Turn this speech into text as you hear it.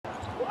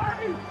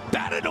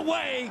batted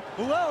away.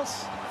 Who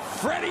else?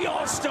 Freddy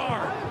All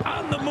Star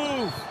on the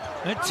move,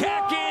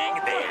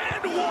 attacking the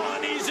end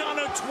one. He's on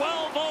a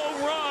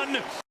 12-0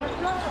 run.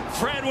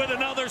 Fred with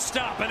another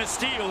stop and a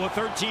steal. A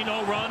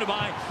 13-0 run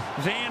by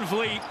Van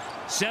Vliet.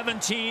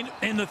 17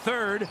 in the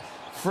third.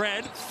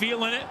 Fred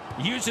feeling it,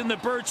 using the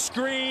Birch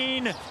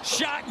screen.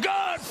 Shot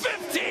good.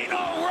 15-0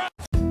 run.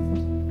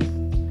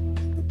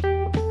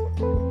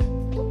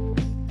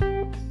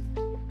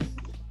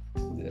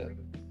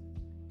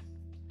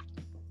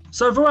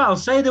 So Varel,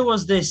 say there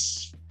was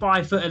this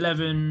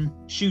 5'11"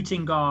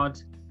 shooting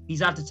guard.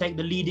 He's had to take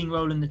the leading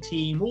role in the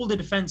team. All the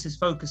defense is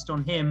focused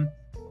on him,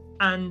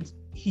 and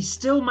he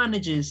still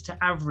manages to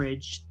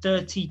average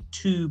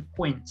 32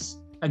 points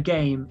a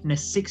game in a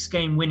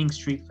 6-game winning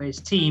streak for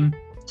his team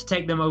to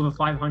take them over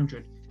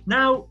 500.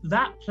 Now,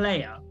 that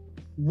player,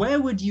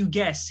 where would you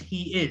guess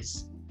he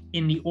is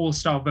in the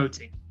All-Star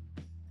voting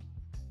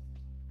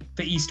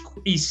for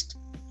East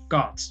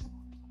guards?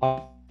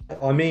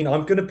 I mean,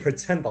 I'm going to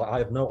pretend that I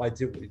have no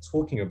idea what you're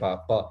talking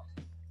about, but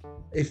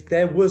if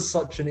there was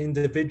such an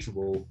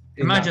individual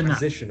in that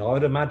position, I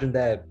would imagine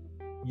they're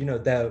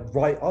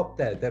right up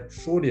there. They're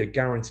surely a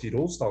guaranteed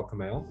All-Star,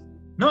 Kamel.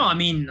 No, I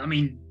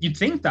mean, you'd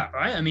think that,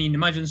 right? I mean,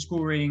 imagine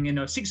scoring,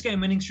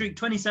 6-game winning streak,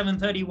 27,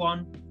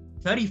 31,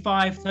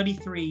 35,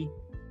 33,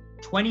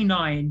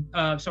 19,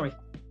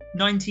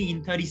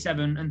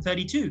 37, and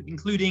 32,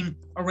 including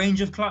a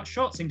range of clutch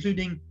shots,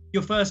 including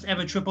your first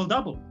ever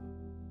triple-double.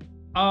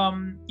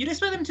 You'd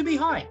expect them to be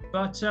high,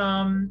 but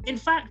in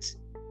fact,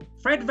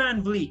 Fred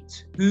Van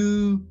Vliet,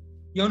 who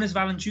Jonas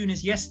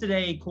Valanciunas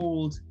yesterday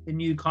called the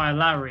new Kyle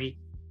Lowry,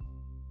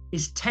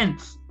 is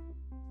 10th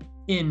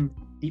in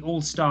the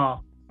All-Star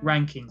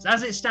rankings.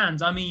 As it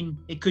stands, I mean,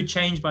 it could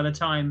change by the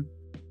time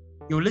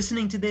you're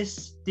listening to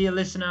this, dear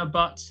listener,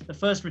 but the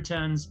first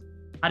returns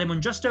had him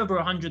on just over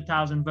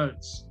 100,000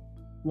 votes,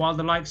 while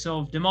the likes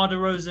of DeMar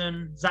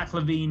DeRozan, Zach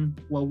LaVine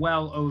were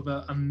well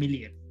over 1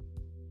 million.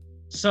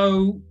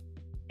 So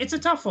it's a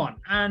tough one,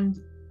 and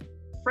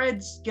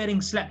Fred's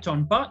getting slept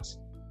on, but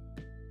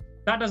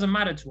that doesn't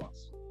matter to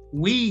us.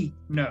 We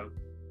know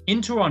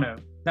in Toronto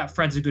that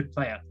Fred's a good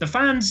player. The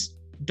fans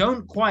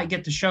don't quite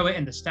get to show it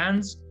in the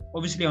stands.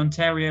 Obviously,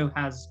 Ontario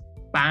has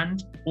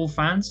banned all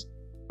fans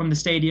from the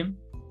stadium,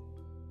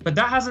 but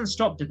that hasn't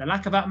stopped it. The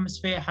lack of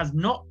atmosphere has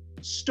not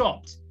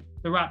stopped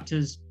the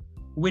Raptors'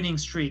 winning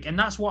streak, and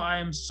that's what I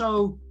am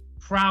so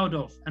proud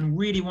of and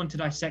really want to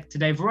dissect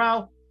today.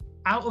 Varel,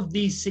 out of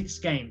these 6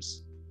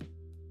 games,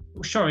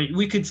 sorry,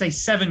 we could say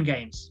 7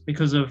 games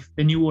because of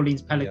the New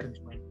Orleans Pelicans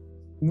win.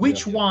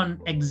 Which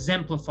one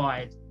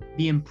exemplified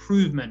the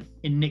improvement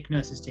in Nick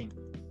Nurse's team?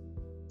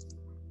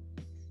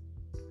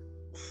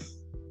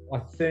 I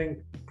think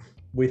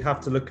we'd have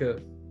to look at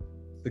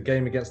the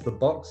game against the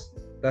Bucks.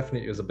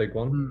 Definitely, it was a big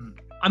one.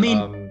 I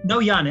mean, no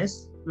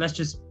Giannis. Let's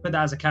just put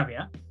that as a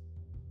caveat.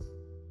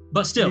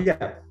 But still.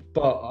 Yeah,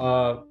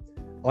 but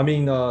I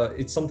mean,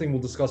 it's something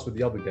we'll discuss with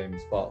the other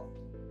games. But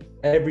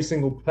every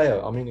single player,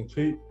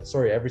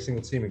 every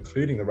single team,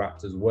 including the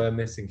Raptors, were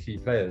missing key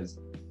players.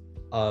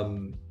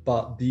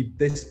 But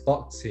this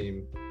Bucks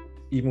team,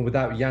 even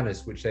without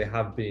Giannis, which they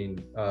have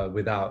been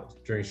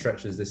without during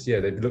stretches this year,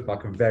 they've looked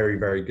like a very,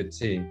 very good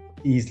team,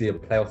 easily a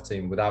playoff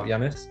team without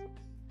Giannis.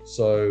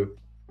 So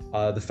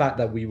the fact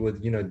that we were,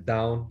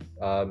 down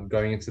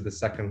going into the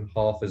second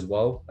half as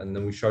well, and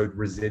then we showed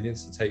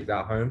resilience to take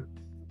that home,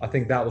 I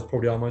think that was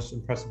probably our most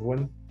impressive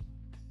win.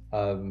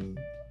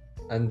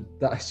 And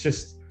that's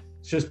just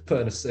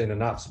putting us in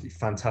an absolutely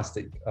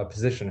fantastic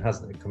position,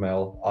 hasn't it,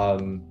 Kamel?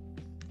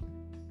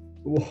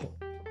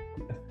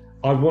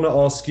 I want to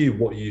ask you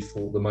what you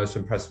thought the most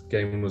impressive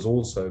game was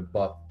also,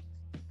 but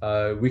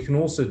we can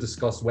also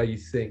discuss where you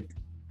think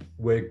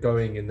we're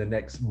going in the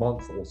next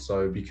month or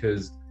so,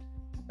 because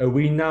are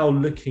we now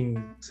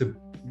looking to,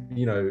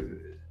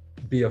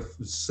 be a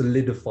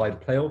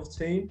solidified playoff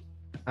team?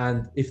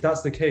 And if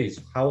that's the case,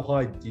 how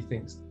high do you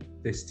think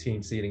this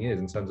team seeding is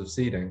in terms of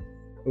seeding?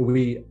 Are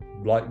we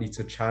likely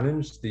to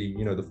challenge the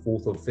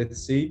 4th or 5th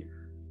seed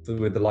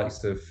with the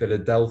likes of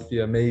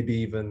Philadelphia, maybe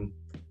even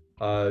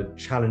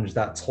challenge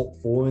that top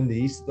 4 in the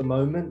East at the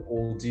moment?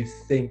 Or do you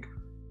think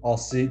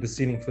the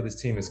ceiling for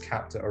this team is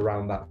capped at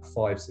around that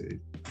 5 seed?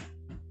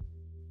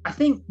 I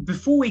think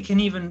before we can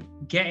even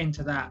get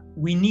into that,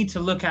 we need to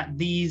look at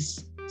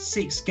these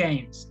 6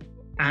 games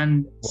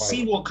and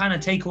see what kind of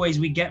takeaways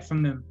we get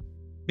from them.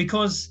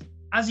 Because,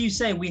 as you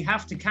say, we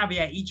have to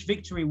caveat each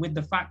victory with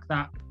the fact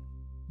that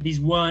these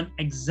weren't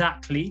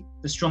exactly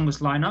the strongest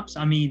lineups.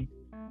 I mean,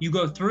 you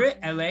go through it,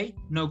 LA,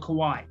 no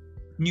Kawhi.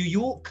 New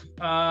York,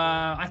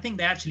 I think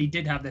they actually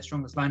did have their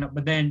strongest lineup,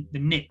 but then the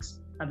Knicks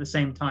at the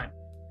same time.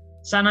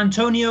 San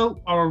Antonio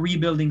are a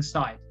rebuilding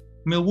side.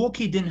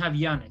 Milwaukee didn't have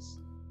Giannis.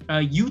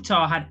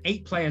 Utah had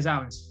 8 players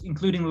out,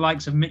 including the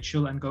likes of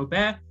Mitchell and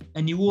Gobert.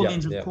 And New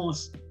Orleans, of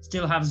course,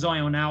 still have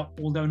Zion out,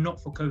 although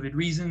not for COVID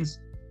reasons.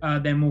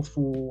 They're more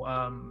for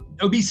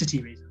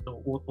obesity reasons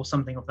or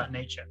something of that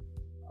nature.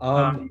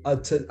 And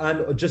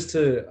just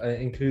to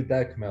include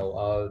there,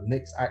 Kamel,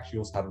 Knicks actually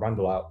also had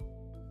Randall out.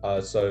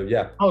 So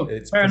yeah,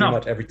 it's pretty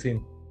much every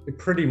team.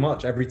 pretty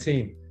much every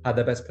team had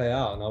their best player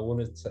out, and I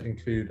wanted to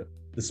include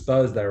the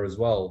Spurs there as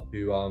well,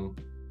 who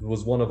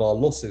was one of our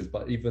losses,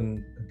 but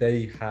even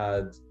they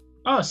had.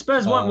 Oh,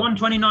 Spurs won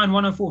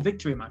 129-104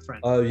 victory, my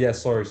friend. Oh yeah,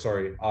 sorry.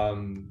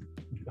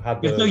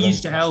 Had You're so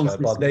used to L's,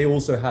 but they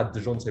also had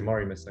DeJounte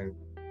Murray missing,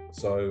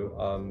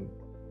 so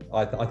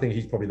I think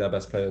he's probably their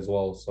best player as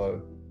well.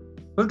 So,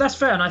 well, that's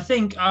fair, and I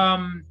think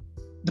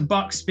the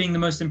Bucks being the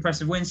most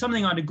impressive win,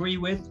 something I'd agree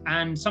with,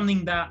 and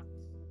something that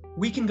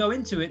we can go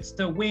into. It's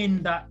the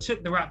win that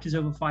took the Raptors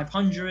over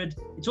 500.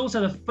 It's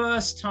also the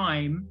first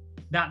time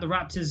that the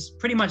Raptors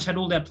pretty much had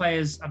all their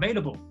players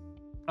available,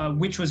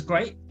 which was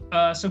great.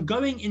 So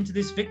going into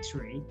this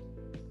victory,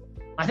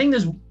 I think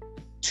there's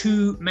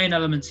two main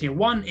elements here.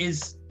 One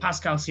is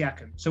Pascal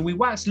Siakam. So we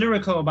waxed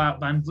lyrical about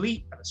Van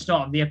Vliet at the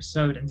start of the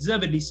episode, and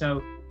deservedly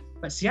so.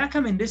 But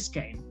Siakam in this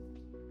game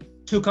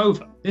took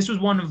over. This was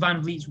one of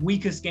Van Vliet's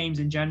weakest games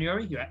in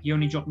January. He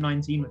only dropped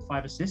 19 with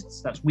 5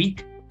 assists. That's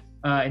weak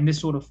in this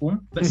sort of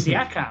form. But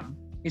Siakam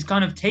is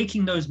kind of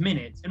taking those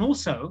minutes. And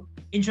also,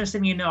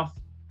 interestingly enough,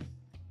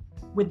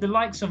 with the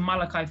likes of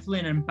Malachi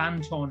Flynn and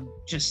Banton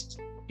just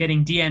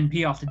getting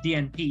DNP after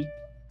DNP,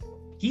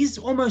 he's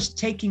almost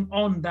taking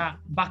on that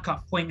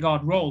backup point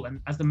guard role and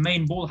as the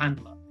main ball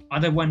handler,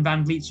 either when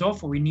Van Vliet's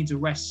off or he needs a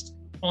rest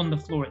on the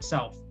floor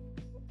itself.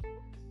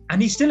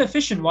 And he's still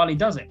efficient while he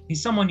does it.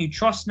 He's someone you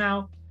trust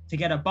now to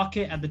get a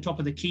bucket at the top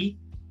of the key.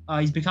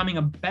 He's becoming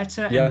a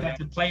better and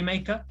better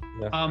playmaker.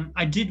 Yeah.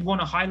 I did want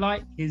to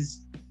highlight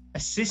his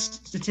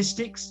assist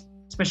statistics,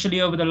 especially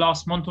over the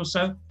last month or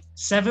so.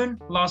 7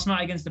 last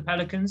night against the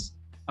Pelicans,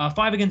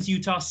 5 against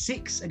Utah,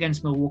 6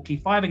 against Milwaukee,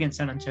 5 against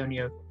San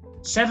Antonio,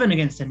 7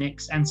 against the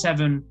Knicks, and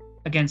 7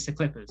 against the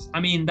Clippers. I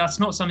mean, that's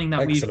not something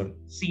that we've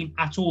seen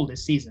at all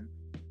this season.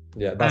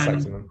 Yeah, that's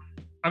excellent.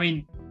 I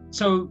mean,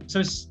 so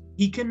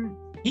he can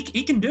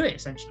do it,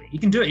 essentially. He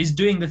can do it. He's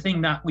doing the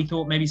thing that we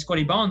thought maybe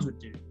Scotty Barnes would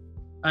do.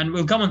 And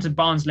we'll come on to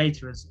Barnes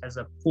later as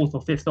a 4th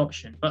or 5th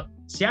option. But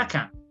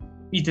Siakam,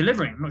 he's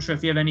delivering. I'm not sure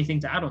if you have anything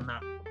to add on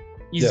that.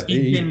 He's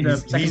been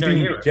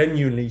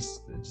genuinely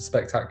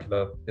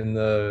spectacular in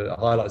the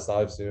highlights that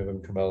I've seen of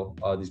him, Kamel,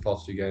 these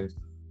past 2 games.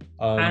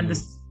 I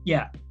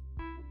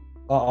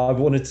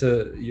wanted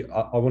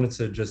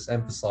to just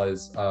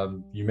emphasize.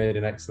 You made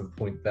an excellent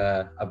point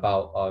there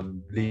about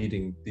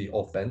leading the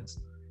offense.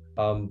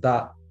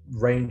 That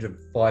range of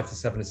 5 to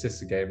 7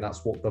 assists a game.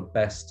 That's what the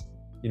best,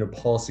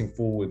 passing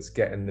forwards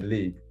get in the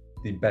league.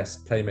 The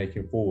best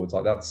playmaking forwards.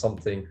 Like that's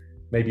something.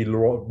 Maybe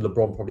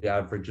LeBron probably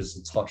averages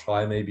a touch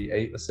higher, maybe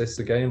 8 assists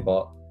a game,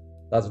 but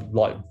that's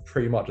like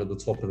pretty much at the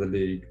top of the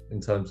league in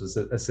terms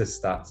of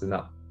assist stats in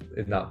that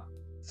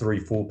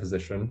 3-4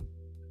 position.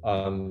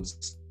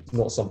 It's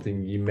not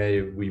something we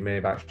may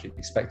have actually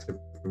expected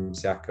from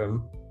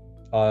Siakam.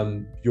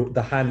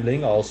 The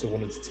handling I also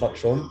wanted to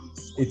touch on.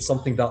 It's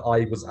something that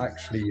I was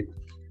actually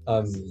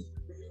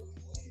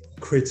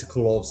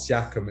critical of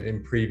Siakam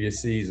in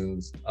previous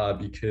seasons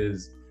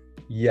because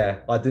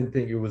I didn't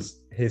think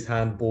his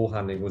ball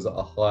handling was at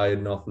a high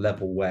enough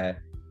level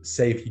where,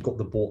 say if he got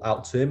the ball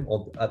out to him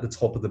at the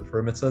top of the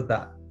perimeter,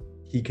 that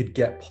he could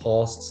get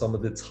past some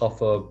of the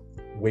tougher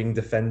wing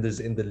defenders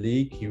in the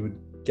league. He would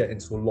get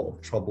into a lot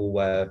of trouble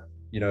where,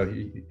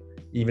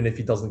 even if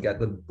he doesn't get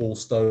the ball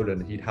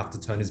stolen, he'd have to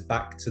turn his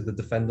back to the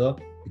defender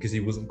because he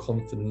wasn't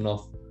confident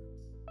enough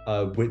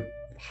with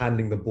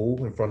handling the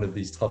ball in front of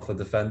these tougher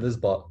defenders.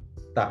 But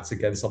that's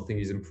again something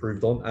he's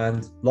improved on.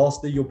 And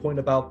lastly, your point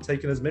about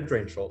taking his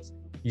mid-range shots,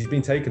 he's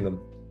been taking them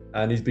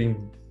and he's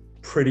been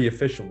pretty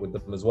efficient with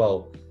them as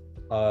well.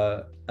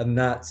 And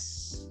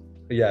that's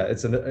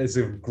it's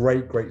a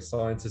great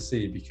sign to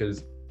see,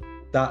 because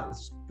that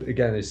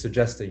again is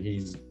suggesting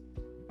he's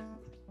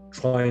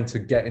trying to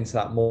get into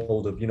that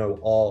mold of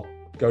our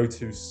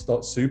go-to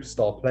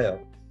superstar player.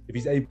 If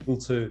he's able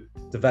to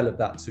develop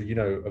that to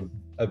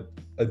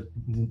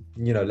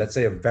let's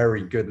say a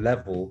very good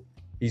level,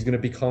 he's going to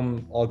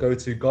become our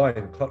go-to guy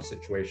in clutch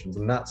situations.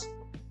 And that's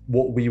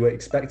what we were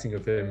expecting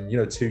of him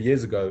 2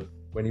 years ago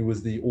when he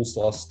was the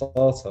All-Star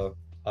starter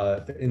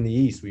in the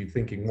East. We were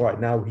thinking, right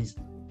now he's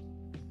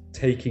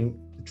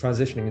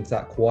transitioning into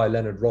that Kawhi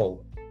Leonard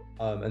role,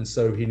 and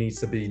so he needs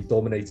to be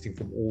dominating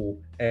from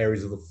all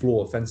areas of the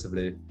floor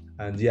offensively.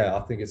 And I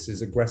think it's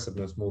his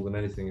aggressiveness more than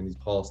anything in these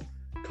past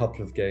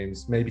couple of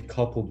games, maybe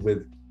coupled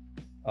with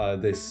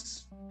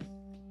this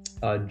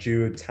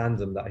duo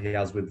tandem that he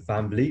has with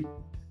Van Vliet.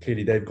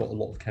 Clearly they've got a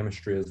lot of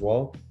chemistry as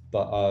well,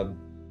 but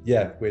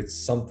it's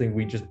something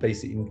we just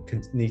basically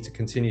need to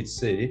continue to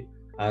see.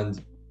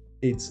 And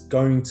I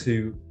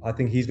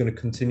think he's going to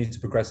continue to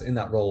progress in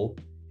that role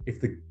if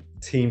the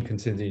team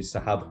continues to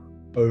have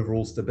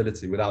overall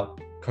stability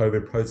without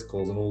COVID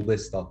protocols and all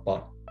this stuff.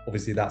 But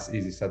obviously that's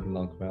easy said than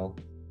done, Kamel.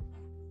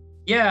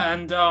 Yeah,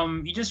 and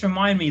you just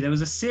remind me, there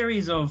was a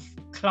series of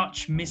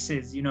clutch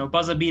misses,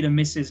 buzzer beater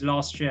misses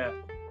last year,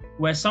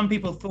 where some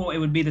people thought it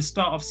would be the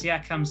start of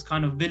Siakam's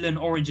kind of villain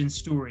origin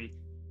story,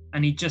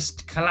 and he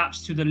just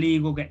collapsed to the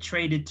league or get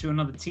traded to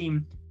another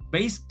team. But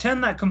he's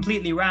turned that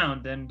completely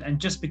around and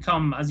just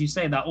become, as you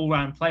say, that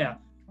all-round player.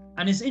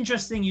 And it's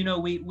interesting,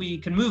 we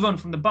can move on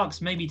from the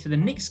Bucks maybe to the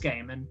Knicks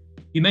game. And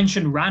you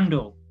mentioned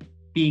Randall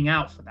being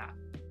out for that.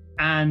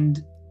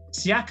 And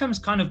Siakam's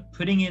kind of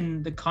putting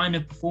in the kind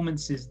of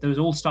performances, those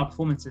all-star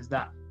performances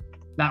that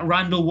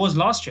Randall was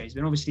last year. He's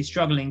been obviously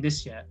struggling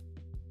this year.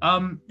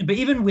 But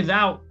even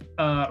without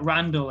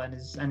Randall and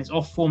his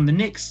off form, the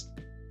Knicks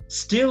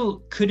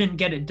still couldn't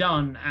get it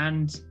done.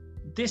 And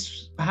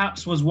this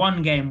perhaps was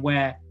one game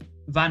where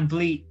Van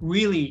Vliet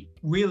really,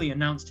 really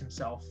announced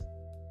himself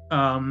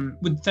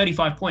with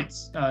 35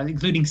 points,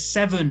 including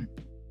 7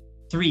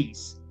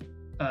 threes.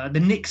 The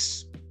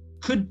Knicks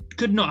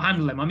could not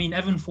handle him. I mean,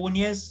 Evan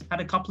Fournier's had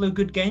a couple of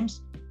good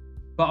games,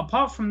 but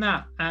apart from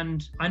that,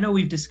 and I know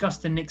we've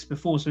discussed the Knicks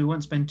before, so we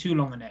won't spend too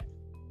long on it.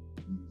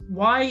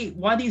 Why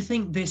do you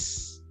think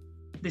this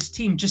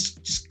team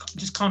just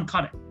can't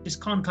cut it?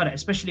 Just can't cut it,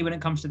 especially when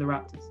it comes to the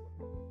Raptors.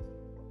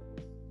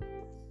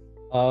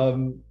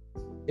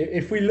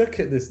 If we look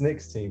at this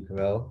Knicks team,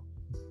 Kamel,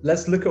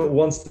 let's look at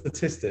one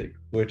statistic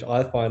which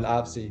I find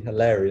absolutely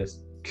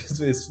hilarious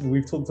because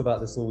we've talked about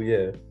this all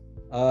year.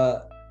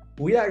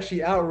 We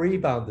actually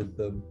out-rebounded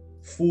them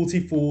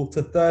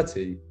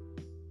 44-30.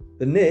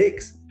 The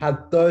Knicks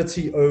had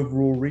 30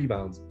 overall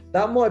rebounds.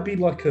 That might be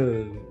like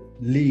a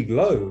league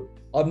low.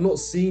 I've not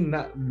seen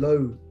that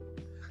low.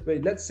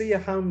 Wait, let's see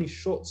how many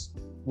shots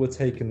were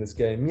taken this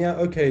game. Yeah,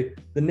 okay,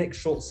 the Knicks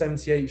shot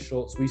 78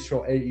 shots, we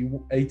shot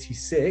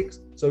 86,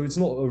 so it's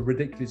not a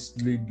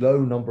ridiculously low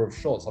number of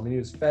shots. I mean, it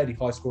was a fairly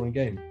high-scoring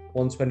game,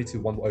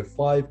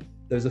 120-105.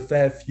 There's a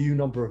fair few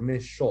number of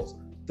missed shots.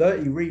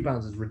 30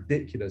 rebounds is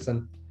ridiculous,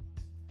 and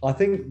I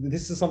think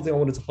this is something I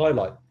wanted to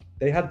highlight.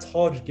 They had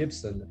Taj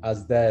Gibson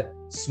as their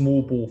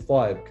small ball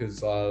 5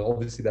 because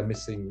obviously they're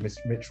missing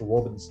Mitchell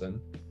Robinson.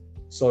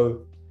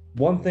 So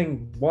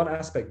one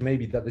aspect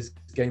maybe that this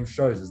game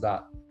shows is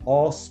that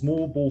our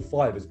small ball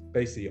 5 is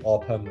basically our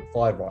permanent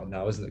 5 right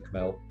now, isn't it,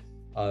 Kamel?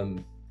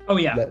 Oh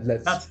yeah,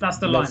 that's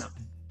the lineup.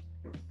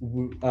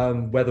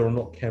 Whether or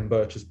not Ken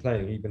Birch is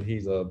playing, even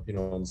he's on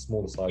the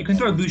smaller side. You can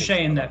throw Boucher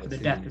in there for the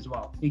depth as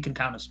well. He can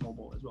count a small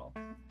ball as well.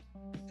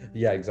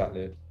 Yeah,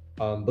 exactly.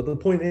 But the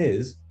point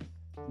is,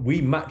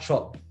 we match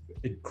up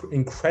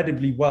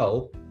incredibly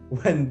well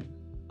when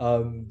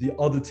the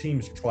other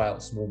teams try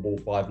out small ball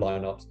 5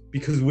 lineups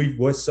because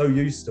we're so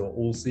used to it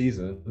all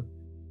season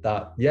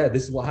that, yeah,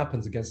 this is what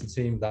happens against a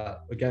team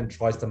that, again,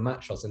 tries to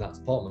match us in that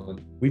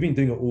department. We've been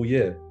doing it all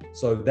year.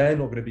 So they're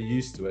not going to be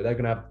used to it. They're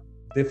going to have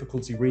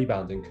difficulty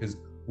rebounding because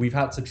we've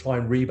had to try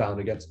and rebound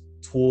against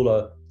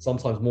taller,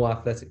 sometimes more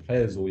athletic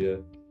players all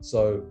year.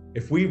 So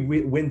if we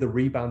win the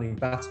rebounding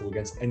battle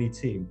against any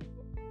team,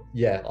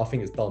 yeah, I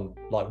think it's done.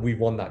 Like, we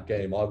won that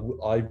game.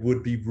 I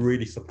would be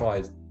really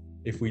surprised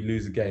if we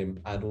lose a game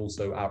and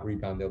also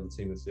out-rebound the other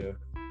team this year.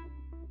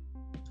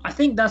 I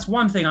think that's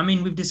one thing. I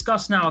mean, we've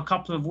discussed now a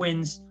couple of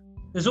wins.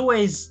 There's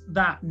always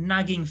that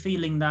nagging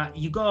feeling that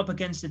you go up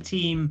against a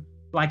team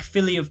like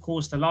Philly, of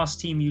course, the last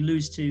team you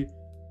lose to,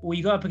 or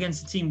you go up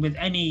against a team with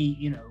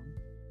any,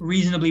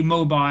 reasonably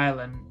mobile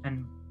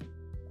and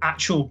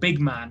actual big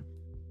man.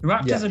 The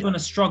Raptors are going to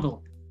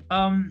struggle.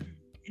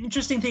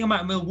 Interesting thing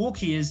about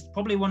Milwaukee is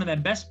probably one of their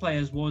best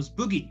players was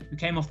Boogie, who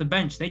came off the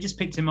bench. They just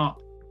picked him up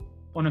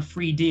on a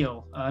free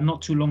deal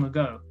not too long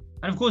ago.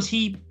 And of course,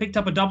 he picked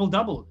up a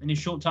double-double in his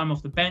short time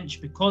off the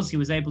bench because he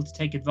was able to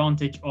take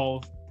advantage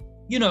of,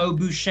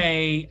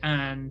 Boucher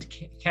and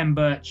Ken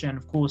Birch and,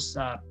 of course,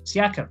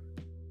 Siakam.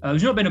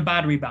 Who's not been a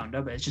bad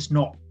rebounder, but it's just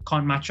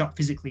can't match up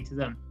physically to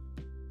them.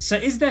 So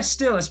is there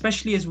still,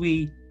 especially as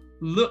we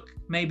look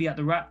maybe at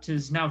the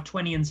Raptors, now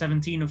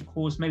 20-17, of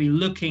course, maybe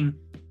looking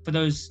for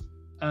those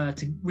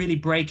to really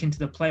break into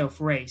the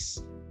playoff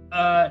race,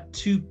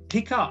 to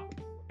pick up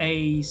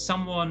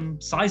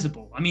someone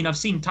sizable? I mean, I've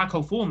seen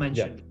Taco Fall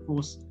mentioned, of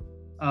course,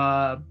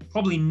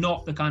 probably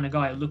not the kind of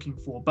guy I'm looking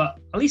for, but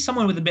at least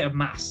someone with a bit of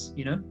mass,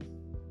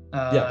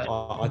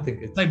 I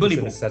think it's a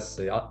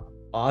necessity.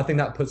 I think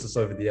that puts us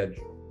over the edge,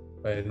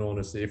 in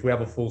honesty. If we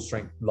have a full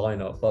strength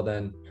lineup, but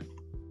then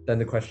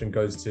the question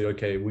goes to,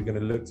 okay, we're going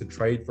to look to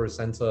trade for a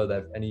center. Are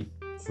there any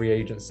free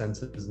agent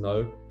centers?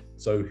 No.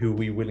 So who are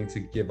we willing to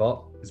give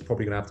up? It's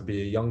probably going to have to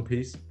be a young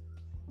piece.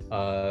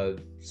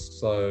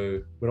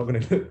 So we're not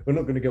going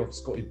to give up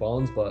Scotty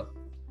Barnes, but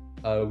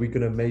we're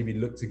going to maybe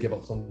look to give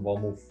up some of our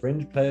more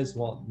fringe players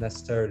who aren't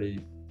necessarily,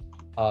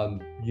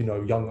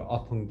 young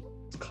up and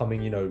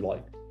coming,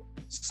 like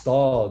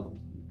star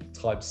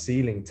type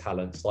ceiling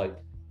talents. Like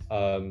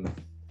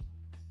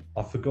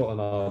I've forgotten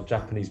our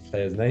Japanese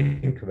player's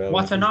name.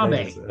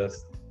 Watanabe.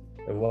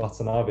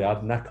 Watanabe. I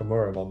had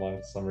Nakamura in my mind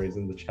for some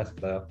reason, the chess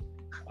player.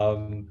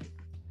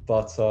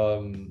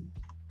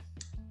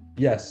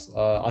 Yes,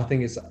 I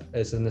think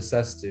it's a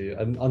necessity.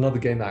 And another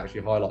game that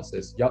actually highlights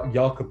this,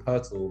 Jakob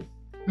Poeltl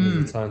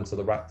returned to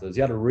the Raptors.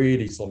 He had a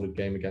really solid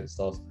game against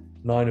us.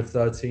 9 of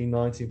 13,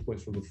 19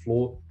 points from the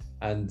floor.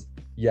 And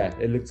yeah,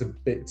 it looked a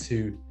bit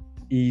too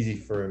easy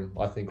for him,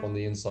 I think, on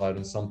the inside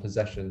on some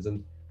possessions.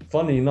 And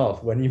funny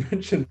enough, when you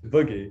mentioned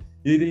Boogie,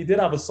 he did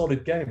have a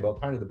solid game, but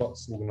apparently the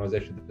Bucks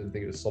organization didn't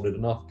think it was solid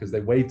enough because they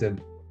waived him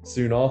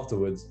soon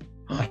afterwards.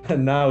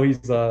 And now he's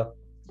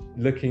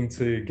looking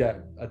to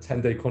get a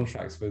 10-day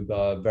contracts with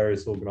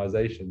various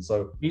organizations.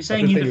 So you're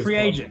saying he's a free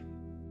agent?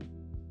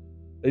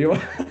 There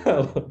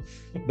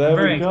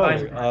Very we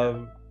excited.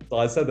 go.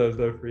 I said there was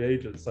no free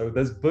agent. So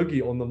there's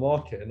Boogie on the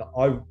market, and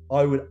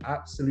I would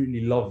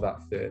absolutely love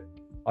that fit.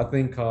 I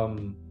think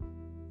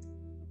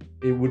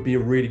it would be a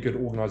really good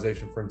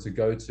organization for him to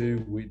go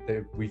to.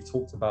 We've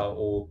talked about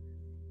all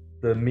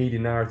the media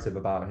narrative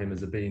about him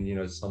as being, you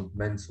know, some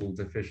mental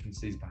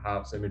deficiencies,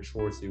 perhaps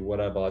immaturity,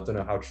 whatever. I don't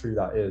know how true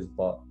that is,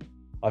 but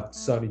I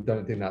certainly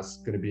don't think that's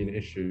going to be an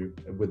issue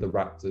with the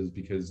Raptors,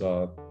 because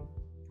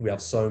we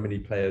have so many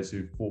players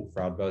who fought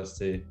for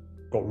adversity,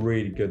 got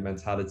really good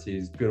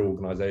mentalities, good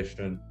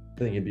organization. I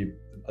think it'd be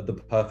the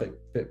perfect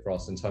fit for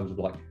us in terms of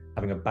like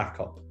having a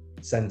backup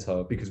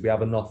center, because we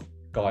have enough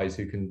guys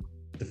who can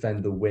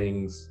defend the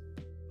wings,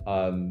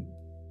 who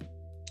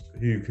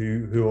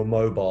are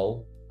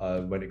mobile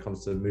when it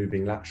comes to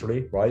moving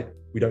laterally, right?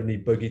 We don't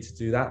need Boogie to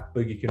do that.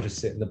 Boogie can just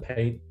sit in the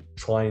paint,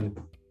 try and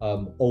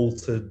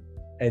alter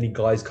any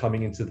guys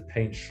coming into the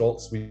paint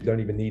shots. We don't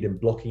even need him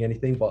blocking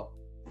anything, but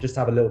just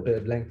have a little bit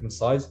of length and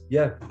size.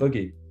 Yeah,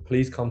 Boogie,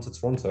 please come to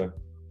Toronto.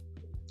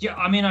 Yeah,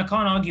 I mean, I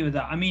can't argue with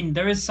that. I mean,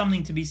 there is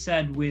something to be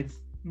said with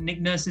Nick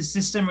Nurse's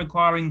system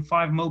requiring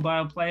 5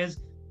 mobile players,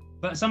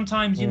 but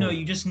sometimes, you know,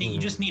 you just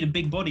need a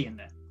big body in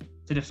there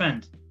to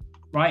defend,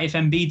 right? If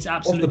Embiid's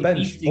absolutely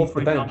off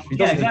the bench.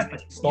 Yeah, exactly.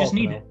 You just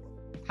need it.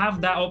 Have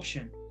that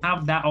option.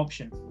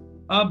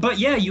 But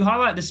yeah, you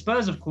highlight the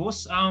Spurs, of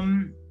course.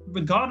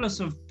 Regardless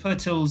of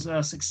Pirtl's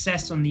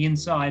success on the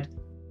inside,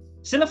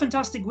 still a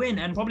fantastic win,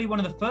 and probably one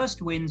of the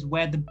first wins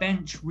where the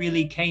bench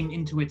really came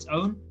into its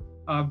own.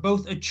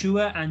 Both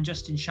Achua and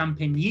Justin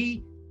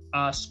Champagny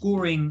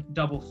scoring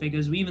double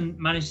figures. We even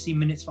managed to see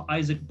minutes for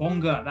Isaac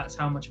Bonga. That's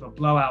how much of a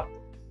blowout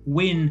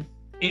win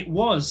it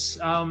was.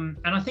 And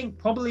I think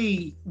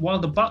probably while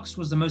the Bucks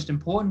was the most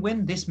important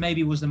win, this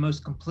maybe was the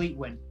most complete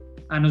win.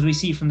 And as we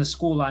see from the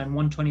scoreline,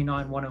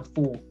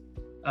 129-104,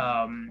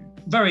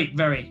 very,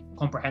 very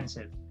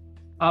comprehensive.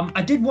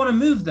 I did want to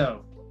move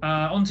though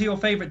onto your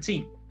favorite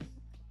team.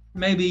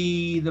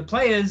 Maybe the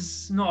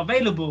players not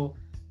available.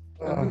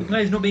 The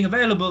players not being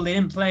available, they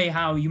didn't play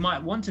how you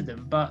might wanted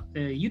them. But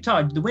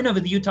the win over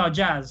the Utah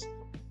Jazz,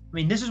 I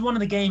mean, this is one of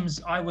the games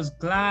I was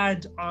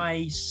glad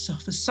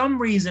for some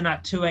reason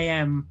at 2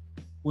 a.m.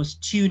 was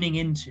tuning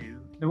into.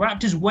 The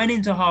Raptors went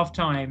into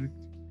halftime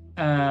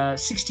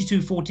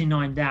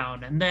 62-49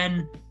 down, and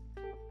then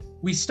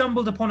we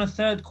stumbled upon a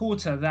third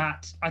quarter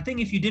that I think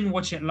if you didn't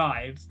watch it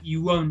live,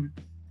 you won't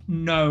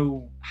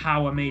know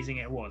how amazing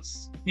it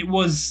was. It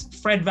was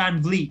Fred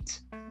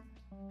VanVleet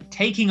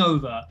taking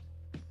over,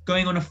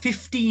 going on a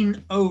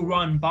 15-0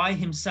 run by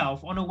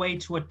himself on a way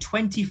to a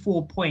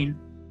 24-point,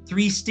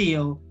 3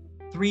 steal,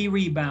 3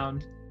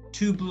 rebound,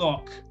 2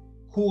 block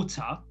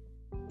quarter,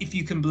 if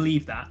you can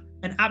believe that,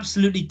 and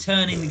absolutely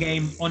turning the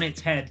game on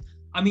its head.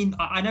 I mean,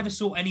 I never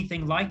saw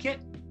anything like it.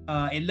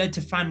 It led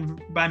to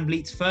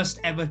VanVleet's first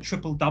ever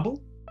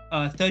triple-double,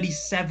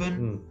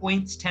 37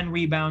 points, 10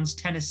 rebounds,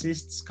 10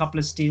 assists, couple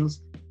of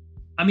steals.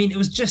 I mean, it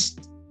was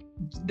just,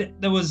 it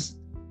was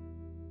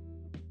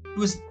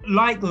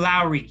like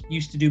Lowry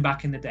used to do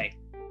back in the day.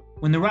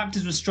 When the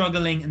Raptors were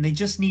struggling and they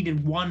just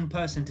needed one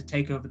person to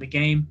take over the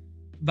game,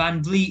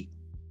 VanVleet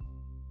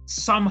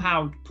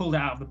somehow pulled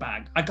it out of the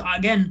bag.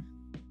 Again,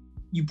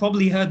 you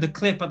probably heard the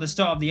clip at the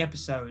start of the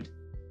episode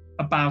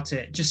about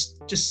it, just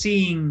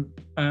seeing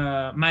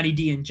Matty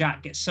D and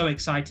Jack get so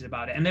excited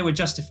about it, and they were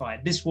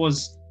justified. This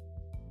was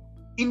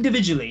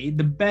individually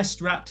the best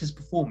Raptors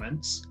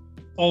performance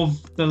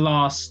of the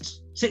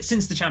last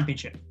since the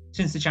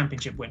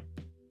championship win,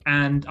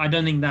 and I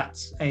don't think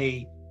that's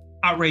a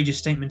outrageous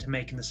statement to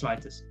make in the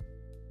slightest.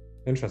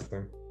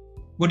 Interesting.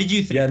 What did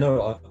you think? Yeah,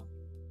 no,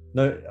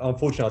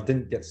 unfortunately I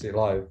didn't get to see it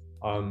live.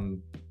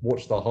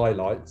 Watched the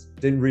highlights.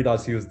 Didn't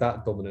realize he was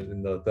that dominant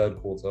in the third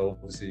quarter,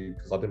 obviously,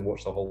 because I didn't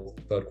watch the whole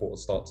third quarter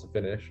start to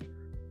finish.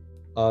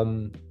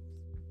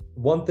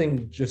 One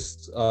thing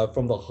just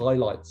from the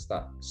highlights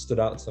that stood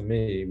out to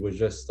me was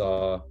just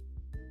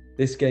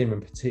this game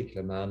in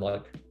particular, man.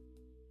 Like,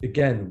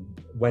 again,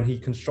 when he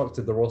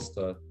constructed the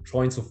roster,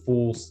 trying to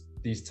force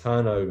these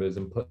turnovers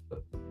and put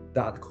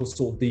that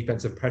sort of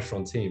defensive pressure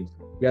on teams.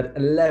 We had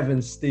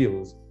 11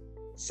 steals,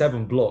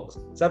 7 blocks.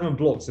 7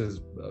 blocks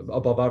is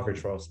above average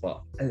for us,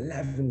 but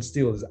 11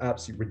 steals is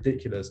absolutely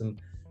ridiculous.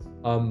 And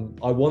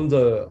I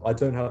wonder, I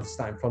don't have the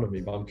stat in front of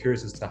me, but I'm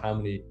curious as to how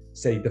many,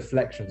 say,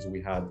 deflections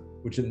we had,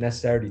 which didn't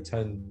necessarily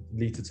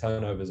lead to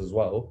turnovers as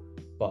well.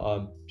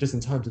 But just in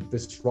terms of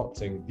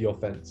disrupting the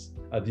offense,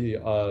 the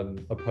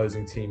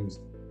opposing team's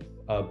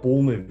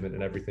ball movement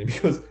and everything,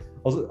 because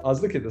I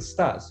was looking at the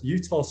stats.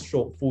 Utah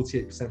shot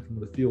 48% from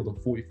the field and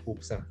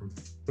 44% from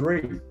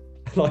 3.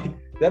 Like,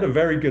 they had a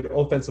very good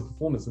offensive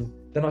performance, and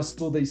then I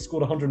saw they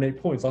scored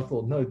 108 points. I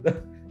thought, no,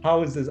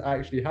 how has this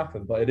actually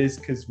happened? But it is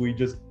because we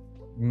just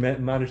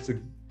managed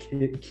to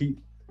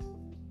keep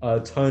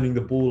turning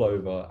the ball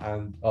over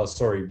and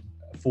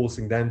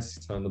forcing them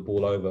to turn the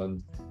ball over.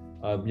 And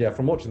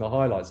from watching the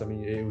highlights, I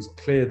mean, it was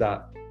clear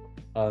that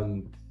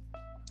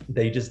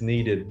they just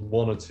needed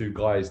one or two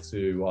guys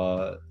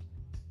to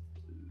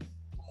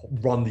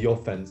run the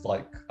offense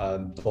like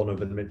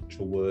Donovan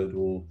Mitchell would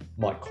or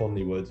Mike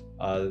Conley would.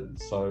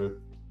 So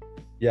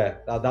yeah,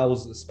 that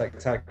was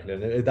spectacular.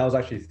 And that was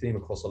actually a theme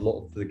across a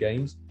lot of the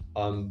games.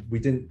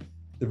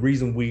 The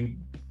reason we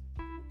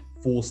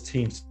forced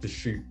teams to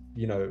shoot,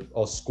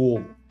 or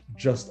score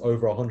just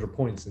over 100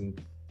 points in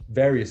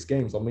various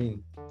games. I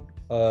mean,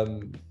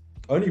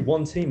 only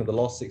one team in the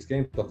last 6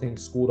 games, I think,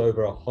 scored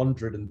over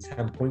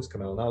 110 points,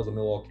 Kamel, and that was the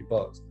Milwaukee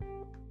Bucks.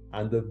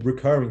 And the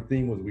recurring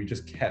theme was we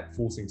just kept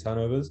forcing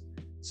turnovers.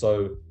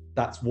 So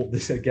that's what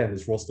this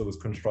roster was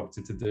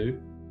constructed to do.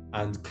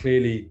 And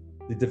clearly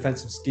the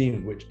defensive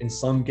scheme, which in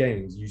some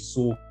games you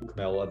saw,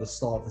 Kamel, at the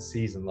start of the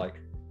season, like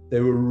they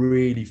were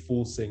really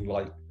forcing,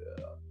 like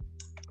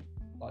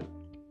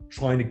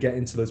trying to get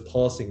into those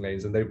passing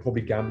lanes, and they were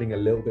probably gambling a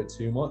little bit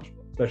too much,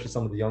 especially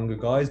some of the younger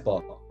guys.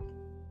 But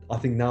I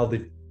think now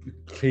they've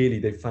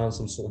found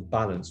some sort of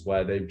balance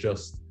where they're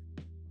just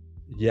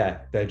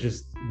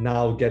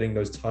now getting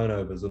those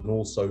turnovers and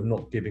also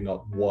not giving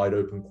up wide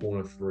open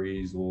corner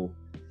threes or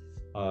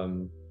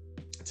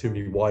too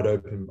many wide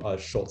open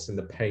shots in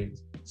the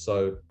paint.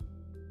 So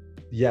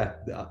yeah,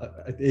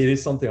 it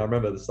is something I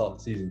remember at the start of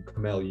the season,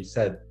 Kamel, you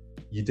said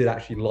you did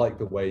actually like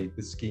the way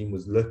the scheme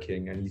was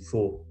looking, and you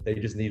thought they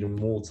just needed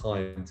more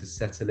time to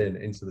settle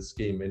into the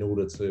scheme in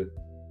order to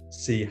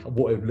see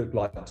what it would look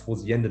like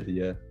towards the end of the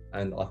year.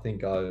 And I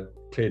think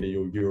clearly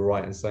you were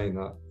right in saying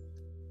that.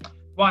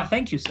 Well,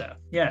 thank you, sir.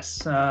 Yes,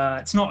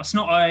 it's not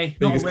a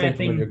rare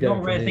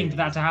thing for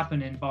that to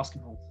happen in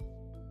basketball.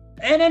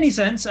 In any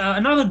sense,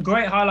 another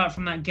great highlight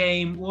from that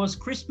game was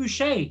Chris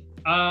Boucher.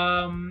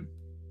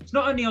 It's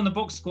not only on the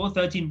box score,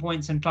 13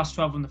 points and plus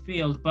 12 on the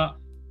field, but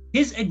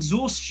his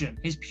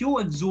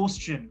pure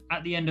exhaustion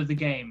at the end of the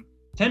game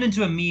turned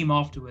into a meme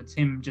afterwards,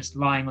 him just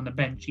lying on the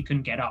bench. He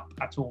couldn't get up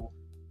at all.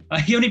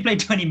 He only played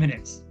 20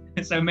 minutes,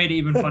 so it made it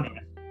even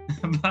funnier.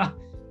 But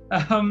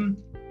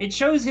it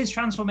shows his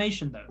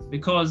transformation, though,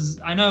 because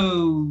I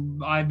know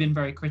I've been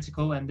very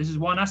critical, and this is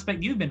one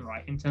aspect you've been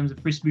right in terms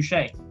of Chris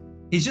Boucher.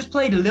 He's just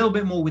played a little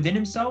bit more within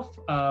himself.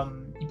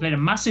 He played a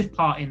massive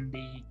part in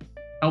the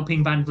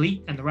helping Van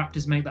Vliet and the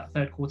Raptors make that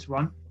third quarter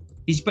run.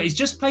 He's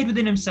just played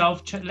within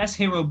himself, less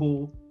hero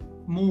ball,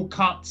 more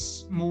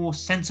cuts, more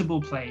sensible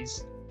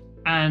plays,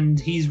 and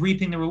he's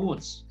reaping the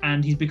rewards.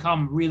 And he's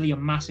become really a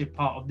massive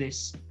part of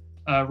this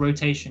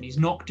rotation. He's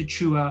knocked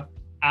Achua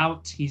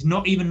out. He's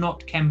not even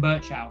knocked Ken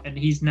Birch out, and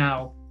he's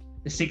now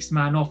the 6th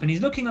man off. And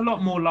he's looking a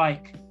lot more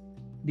like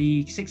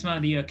the 6th man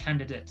of the year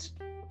candidate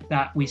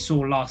that we saw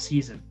last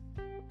season.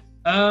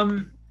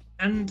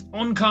 And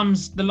on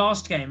comes the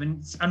last game, and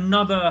it's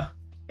another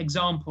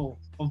example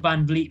of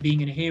Van Vliet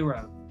being a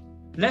hero.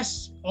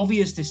 Less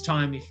obvious this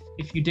time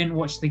if you didn't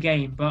watch the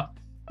game, but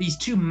these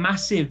 2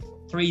 massive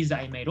threes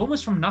that he made,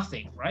 almost from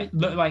nothing, right?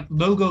 Like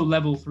logo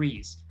level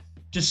threes,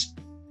 just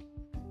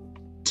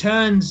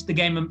turned the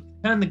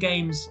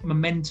game's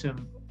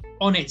momentum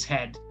on its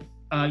head.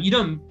 You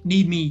don't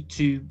need me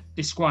to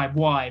describe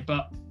why,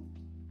 but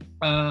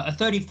a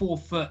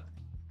 34-foot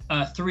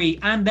 3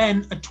 and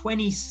then a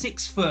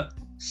 26-foot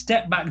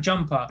step back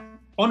jumper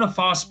on a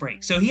fast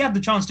break. So he had the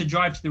chance to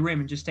drive to the rim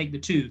and just take the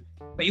 2,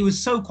 but he was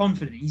so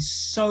confident. He's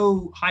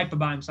so hype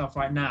about himself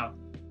right now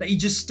that he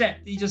just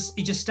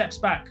steps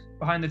back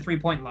behind the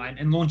 3-point line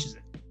and launches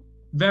it.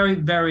 Very,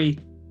 very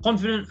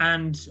confident.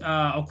 And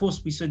of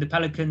course, we saw the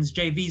Pelicans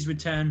JV's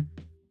return,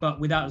 but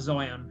without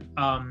Zion,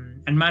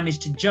 and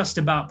managed to just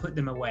about put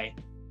them away.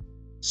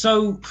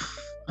 So,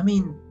 I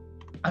mean,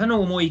 I don't know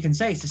what more you can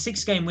say. It's a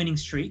 6-game winning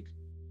streak.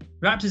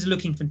 Raptors are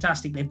looking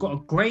fantastic. They've got a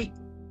great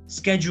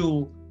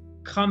schedule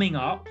coming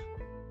up.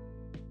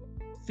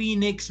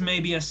 Phoenix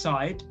maybe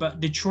aside,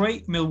 but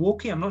Detroit,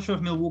 Milwaukee. I'm not sure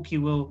if Milwaukee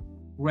will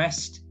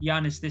rest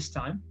Giannis this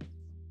time.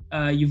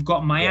 You've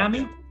got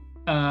Miami,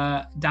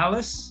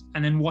 Dallas,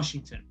 and then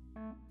Washington.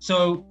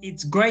 So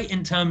it's great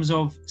in terms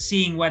of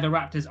seeing where the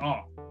Raptors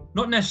are.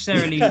 Not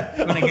necessarily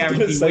going to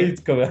guarantee.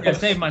 I've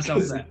saved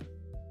myself there.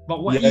 But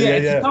it's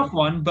a tough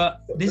one.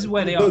 But this is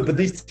where they are. But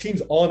these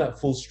teams aren't at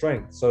full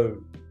strength, so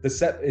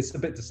it's a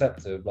bit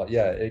deceptive. Like,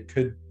 it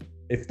could.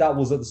 If that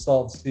was at the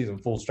start of the season,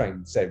 full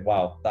strength, say,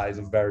 wow, that is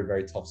a very,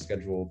 very tough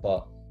schedule.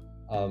 But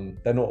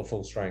they're not at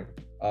full strength.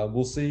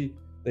 We'll see.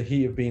 The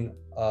Heat have been,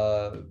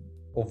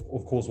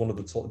 of course, one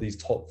of these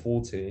top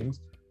 4 teams,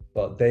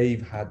 but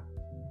they've had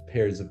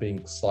periods of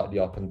being slightly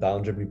up and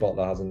down. Jimmy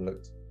Butler hasn't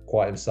looked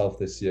quite himself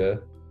this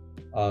year.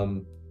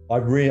 I'm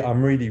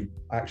really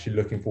actually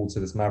looking forward to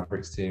this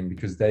Mavericks team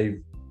because we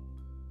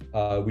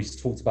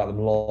talked about them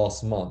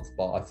last month,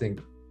 but I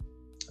think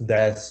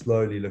they're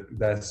slowly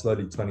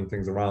turning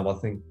things around. I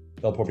think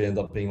they'll probably end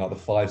up being like the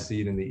 5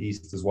 seed in the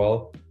East as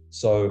well.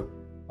 So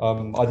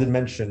I did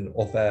mention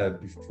off air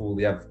before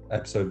the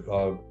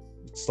episode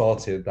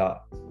started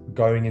that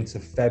going into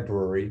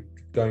February,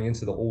 going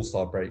into the All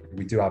Star break,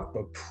 we do have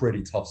a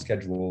pretty tough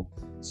schedule.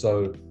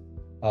 So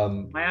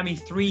Miami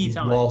 3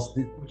 times,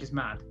 which is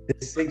mad.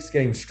 This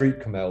 6-game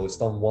streak, Kamel, has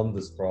done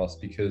wonders for us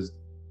because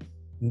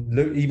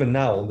even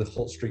now on the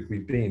hot streak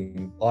we've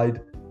been,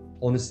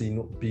 honestly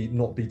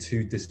not be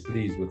too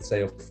displeased with,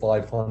 say, a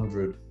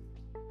 500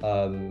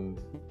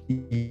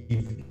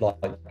 like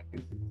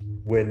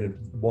win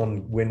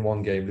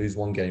one game, lose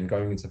one game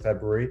going into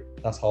February.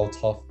 That's how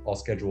tough our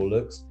schedule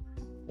looks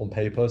on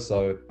paper.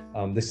 So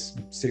this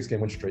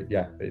 6-game win streak,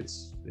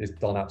 it's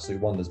done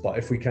absolute wonders. But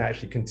if we can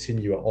actually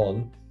continue it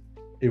on,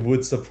 it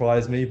would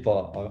surprise me.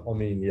 But I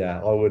mean,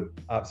 I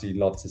would absolutely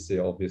love to see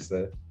it,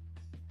 obviously.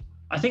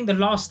 I think the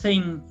last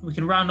thing we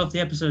can round off the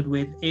episode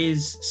with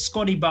is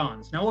Scotty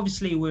Barnes. Now,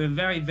 obviously, we were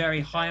very,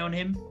 very high on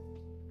him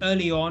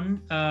early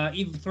on.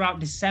 Even throughout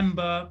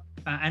December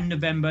and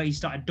November, he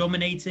started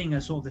dominating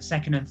as sort of the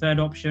second and third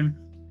option.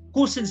 Of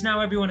course, since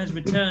now everyone has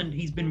returned,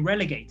 he's been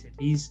relegated.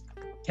 He's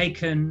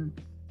taken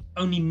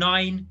only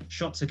 9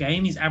 shots a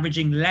game. He's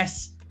averaging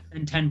less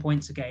than 10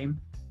 points a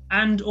game.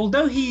 And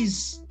although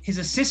his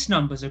assist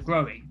numbers are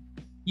growing,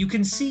 you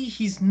can see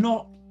he's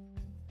not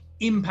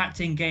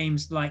impacting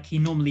games like he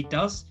normally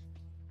does.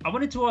 I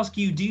wanted to ask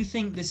you, do you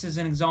think this is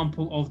an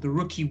example of the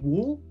rookie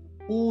wall,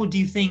 or do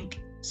you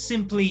think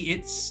simply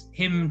it's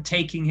him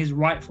taking his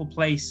rightful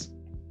place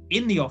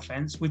in the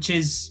offense, which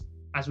is,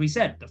 as we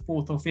said, the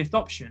 4th or 5th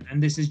option,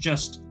 and this is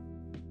just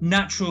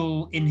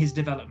natural in his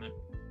development?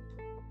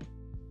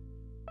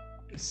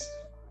 If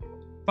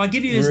I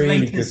give you his really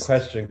latest, good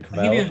question, Kamel.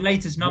 I give you his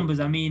latest numbers.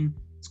 I mean,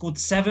 scored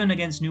 7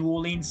 against New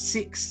Orleans,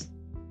 6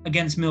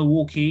 against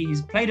Milwaukee.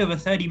 He's played over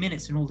 30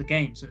 minutes in all the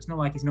games, so it's not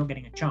like he's not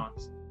getting a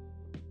chance.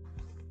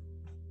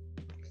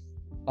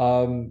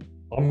 I'm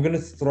going to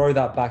throw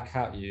that back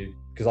at you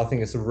because I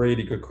think it's a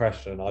really good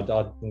question. I'm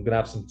going to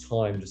have some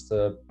time just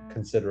to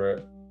consider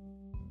it.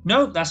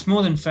 No, that's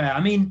more than fair. I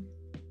mean,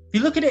 if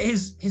you look at it,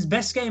 his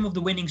best game of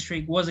the winning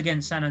streak was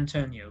against San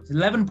Antonio. It was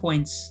 11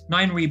 points,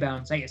 9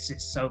 rebounds, 8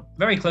 assists. So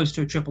very close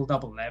to a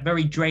triple-double there.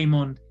 Very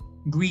Draymond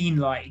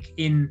Green-like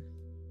in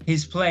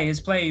his play.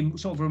 His play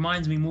sort of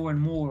reminds me more and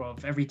more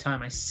of every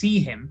time I see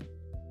him.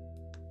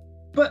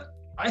 But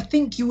I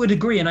think you would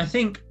agree, and I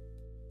think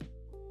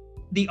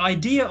the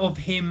idea of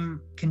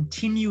him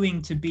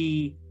continuing to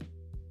be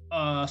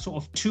a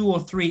sort of 2 or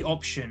 3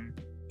 option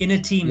in a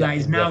team that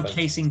is now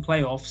chasing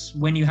playoffs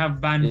when you have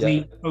Van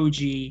Vliet,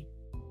 OG,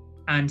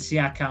 and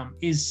Siakam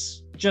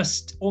is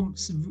just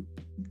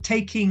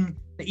taking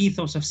the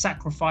ethos of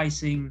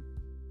sacrificing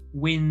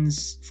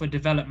wins for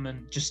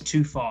development just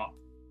too far.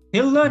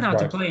 He'll learn how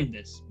to play in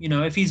this. You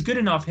know, if he's good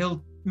enough,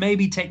 he'll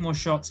maybe take more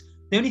shots.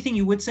 The only thing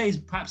you would say is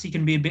perhaps he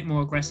can be a bit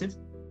more aggressive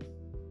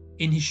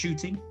in his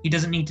shooting. He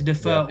doesn't need to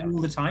defer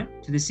all the time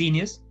to the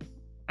seniors.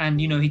 And,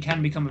 you know, he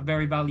can become a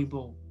very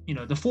valuable, you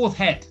know, the fourth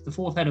head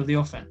of the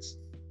offense,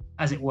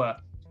 as it were.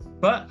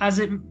 But as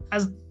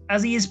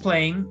he is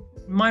playing,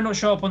 might not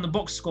show up on the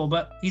box score,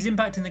 but he's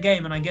impacting the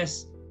game. And I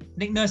guess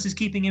Nick Nurse is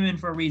keeping him in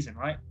for a reason,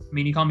 right? I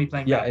mean, he can't be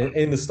playing.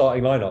 In the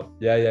starting lineup.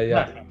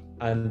 Yeah.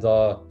 And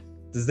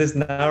does this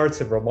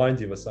narrative remind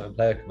you of a certain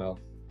player, Kamel?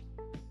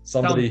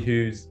 Somebody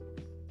who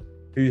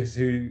is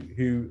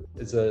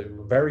a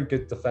very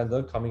good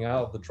defender coming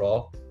out of the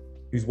draft,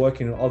 who's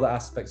working on other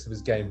aspects of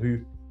his game, who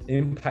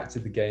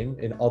impacted the game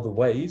in other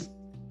ways,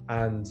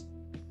 and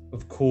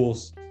of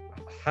course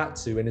had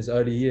to in his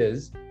early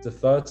years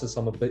defer to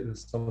some of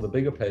the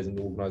bigger players in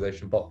the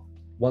organization. But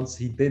once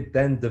he did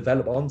then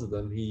develop under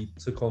them, he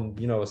took on,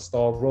 you know, a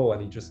star role,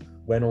 and he just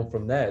went on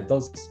from there. It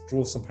does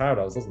draw some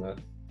parallels, doesn't it?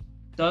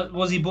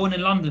 Was he born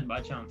in London by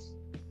chance?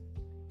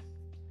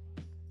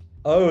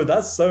 Oh,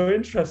 that's so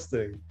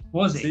interesting.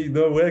 Was he? See,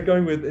 no, we're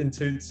going in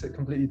 2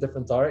 completely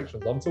different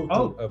directions. I'm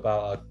talking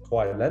about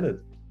Kawhi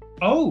Leonard.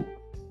 Oh,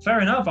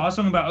 fair enough. I was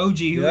talking about OG,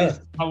 who is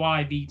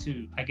Hawaii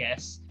V2, I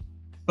guess.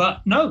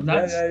 But no,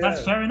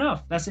 that's fair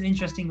enough. That's an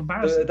interesting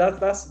comparison.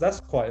 That's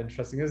quite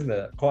interesting, isn't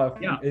it?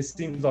 It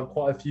seems like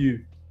quite a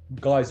few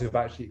guys who've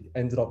actually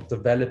ended up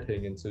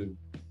developing into,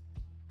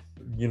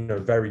 you know,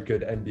 very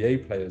good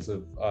NBA players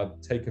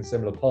have taken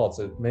similar paths.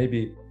 So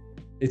maybe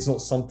it's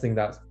not something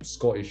that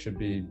Scotty should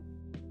be,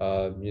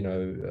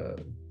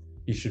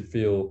 he should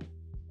feel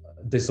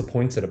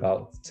disappointed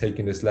about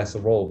taking this lesser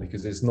role,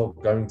 because it's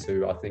not going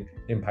to, I think,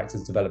 impact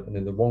his development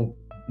in the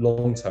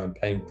long term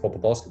playing proper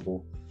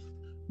basketball.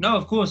 No,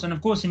 of course. And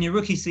of course, in your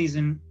rookie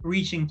season,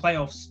 reaching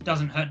playoffs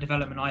doesn't hurt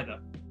development either.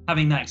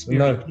 Having that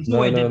experience. It's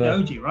what it did to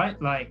OG,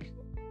 right? Like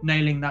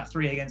nailing that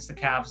 3 against the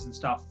Cavs and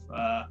stuff.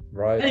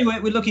 Right. Anyway,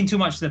 we're looking too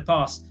much to the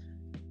past.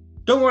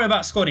 Don't worry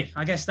about Scotty.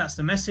 I guess that's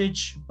the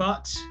message.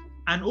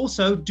 And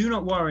also, do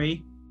not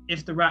worry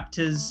if the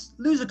Raptors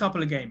lose a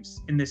couple of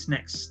games in this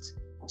next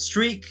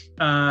streak.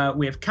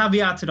 We have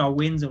caveated our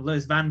wins, although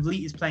Van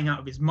Vliet is playing out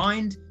of his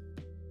mind.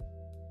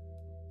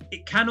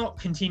 It cannot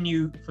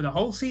continue for the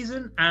whole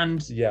season, and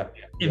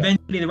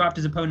eventually the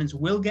Raptors' opponents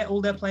will get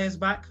all their players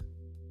back.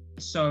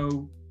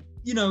 So,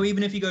 you know,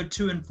 even if you go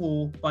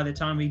 2-4 by the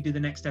time we do the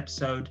next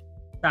episode,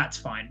 that's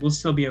fine. We'll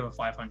still be over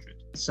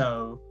 500.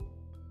 So,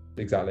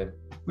 exactly,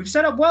 we've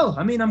set up well.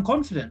 I mean, I'm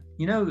confident.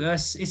 You know,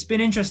 it's been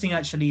interesting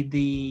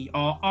actually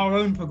our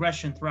own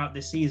progression throughout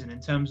this season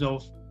in terms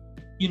of,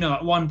 you know,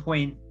 at one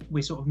point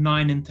we're sort of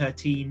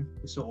 9-13,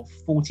 we're sort of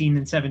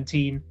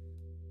 14-17,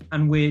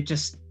 and we're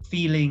just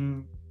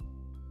feeling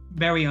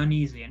very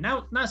uneasy. And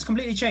now that's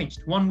completely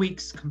changed. 1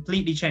 week's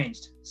completely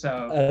changed.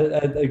 So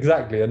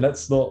exactly, and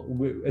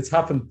it's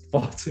happened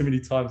far too many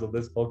times on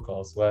this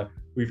podcast where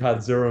we've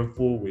had 0 and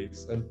 4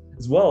 weeks. And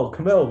as well,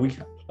 Camille,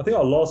 I think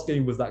our last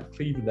game was that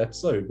Cleveland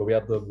episode where we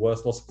had the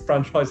worst loss of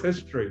franchise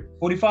history.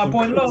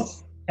 45-point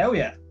loss. Hell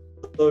yeah.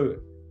 So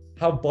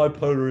how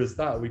bipolar is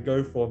that? We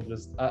go from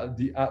just at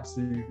the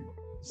absolute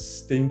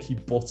stinky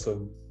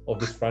bottom of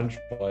this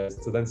franchise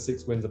to then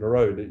 6 wins in a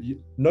row.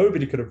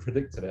 Nobody could have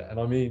predicted it. And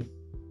I mean,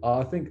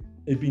 I think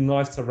it'd be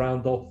nice to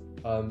round off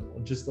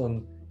just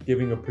on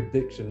giving a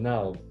prediction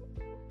now.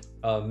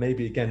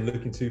 Maybe again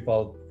looking too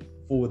far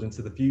forward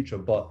into the future,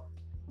 but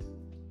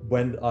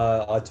when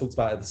I talked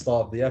about at the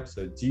start of the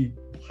episode,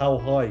 how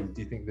high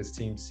do you think this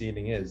team's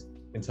ceiling is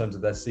in terms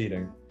of their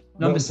seeding?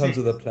 Not in terms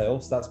of the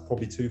playoffs, that's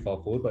probably too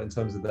far forward, but in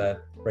terms of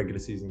their regular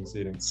season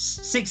seeding.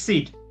 6th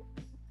seed.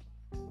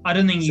 I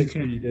don't think you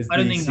can.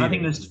 I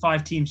think there's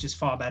 5 teams just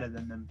far better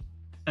than them,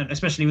 and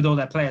especially with all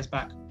their players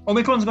back.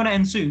 Omicron's going to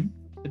end soon.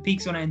 The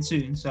peak's going to end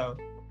soon, so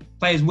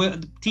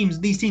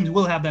these teams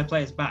will have their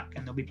players back,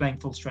 and they'll be playing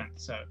full strength.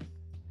 So,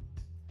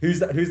 who's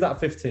that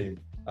 5th team?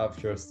 Out of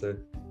curiosity.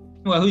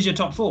 Well, who's your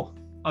top 4?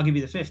 I'll give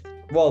you the 5th.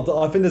 Well,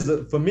 I think there's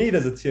a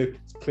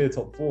clear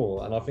top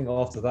 4, and I think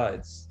after that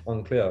it's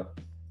unclear.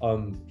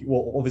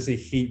 Well, obviously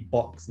Heat,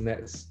 Bucks,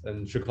 Nets,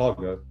 and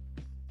Chicago.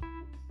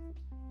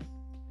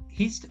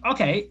 He's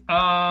okay.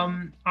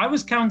 I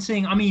was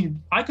counting. I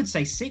mean, I could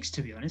say 6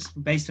 to be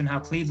honest, based on how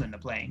Cleveland are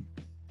playing.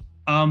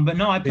 But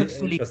no, I put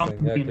Philly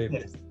comfortably in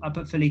 5th. I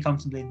put Philly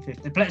comfortably in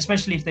 5th,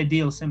 especially if they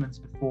deal Simmons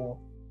before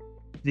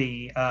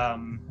the.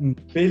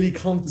 Philly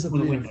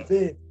comfortably in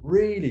 5th.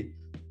 Really?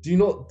 Do you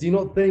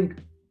not think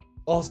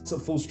us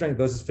at full strength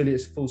versus Philly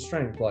at full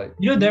strength? Like,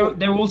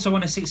 they're also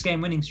on a 6-game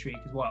winning streak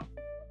as well.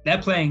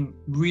 They're playing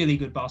really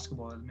good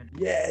basketball at the minute.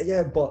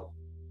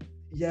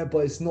 Yeah, but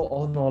it's not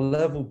on our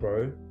level,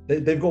 bro.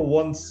 They've got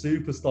one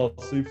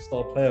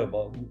superstar player,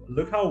 but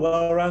look how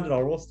well-rounded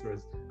our roster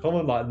is. Come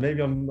on, like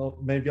maybe I'm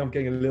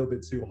getting a little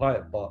bit too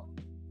hyped, but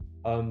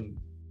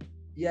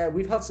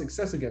we've had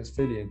success against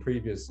Philly in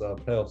previous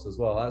playoffs as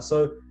well.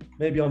 So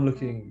maybe I'm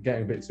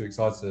getting a bit too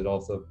excited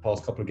after the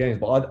past couple of games,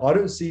 but I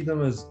don't see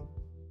them as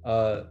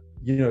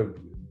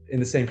in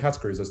the same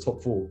categories as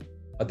top 4.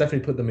 I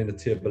definitely put them in the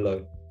tier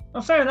below.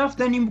 Well, fair enough.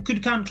 Then you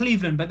could count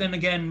Cleveland, but then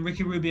again,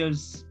 Ricky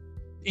Rubio's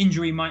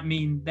injury might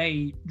mean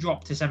they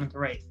drop to 7th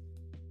or 8th.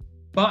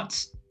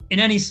 But in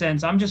any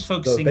sense, I'm just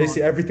focusing on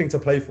basically everything to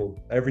play for.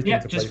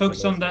 Just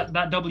focus on that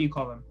W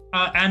column.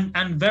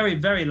 And very,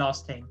 very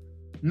last thing,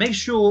 make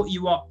sure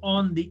you are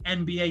on the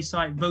NBA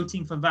site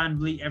voting for Van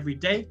Vliet every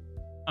day.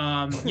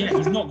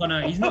 He's not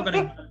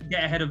gonna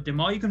get ahead of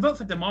DeMar. You can vote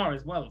for DeMar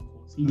as well, of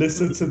course.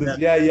 Listen to this.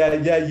 Yeah.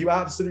 You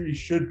absolutely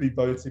should be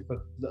voting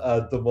for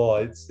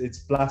DeMar. It's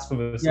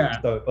blasphemous if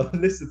you don't. But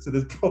listen to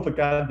this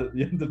propaganda at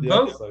the end of the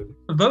episode.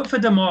 Vote for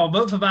DeMar.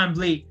 Vote for Van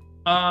Vliet.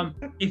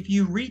 If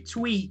you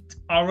retweet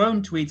our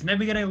own tweets, and they've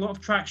been getting a lot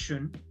of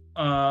traction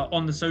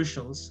on the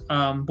socials,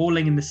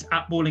 balling in the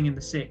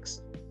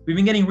 6. We've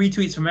been getting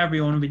retweets from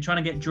everyone. We've been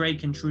trying to get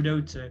Drake and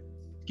Trudeau to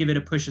give it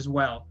a push as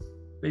well.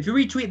 But if you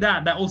retweet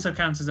that also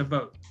counts as a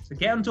vote. So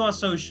get onto our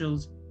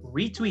socials,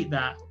 retweet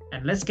that,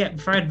 and let's get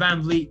Fred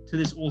VanVleet to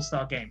this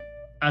All-Star game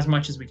as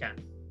much as we can.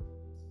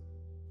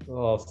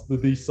 Oh, so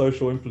these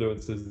social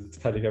influencers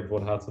telling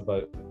everyone how to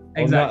vote.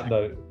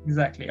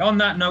 Exactly. On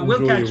that note,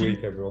 we'll catch you.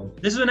 Week, everyone.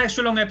 This is an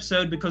extra long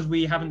episode because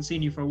we haven't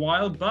seen you for a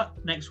while, but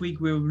next week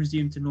we'll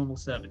resume to normal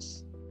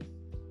service.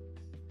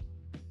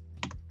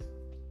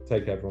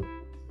 Take care, everyone.